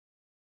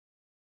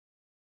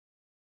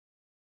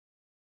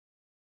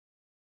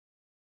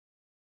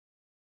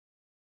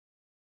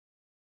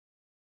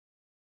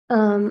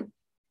Um,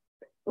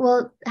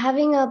 well,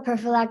 having a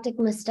prophylactic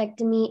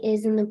mastectomy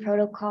is in the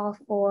protocol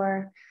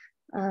for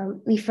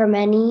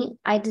many.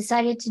 I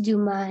decided to do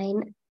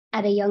mine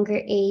at a younger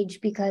age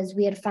because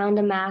we had found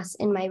a mass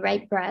in my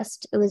right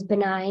breast. It was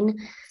benign,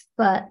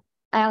 but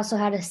I also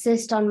had a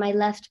cyst on my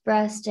left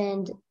breast,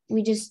 and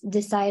we just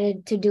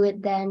decided to do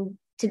it then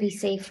to be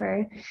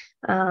safer.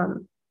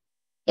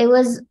 It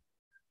was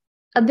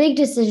a big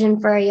decision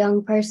for a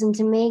young person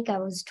to make. I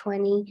was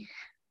 20.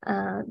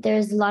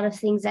 There's a lot of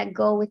things that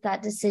go with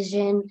that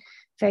decision.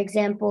 For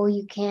example,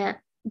 you can't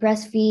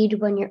breastfeed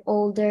when you're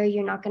older.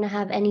 You're not going to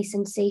have any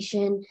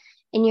sensation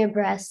in your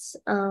breasts.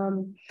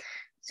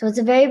 So it's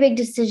a very big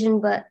decision,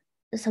 but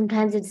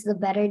sometimes it's the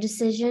better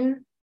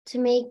decision to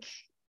make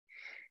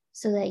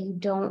so that you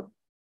don't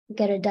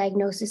get a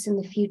diagnosis in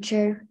the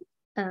future.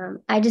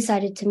 I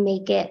decided to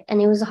make it,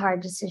 and it was a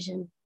hard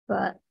decision,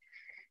 but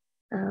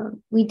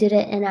we did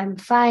it, and I'm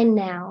fine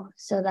now.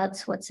 So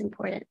that's what's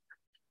important.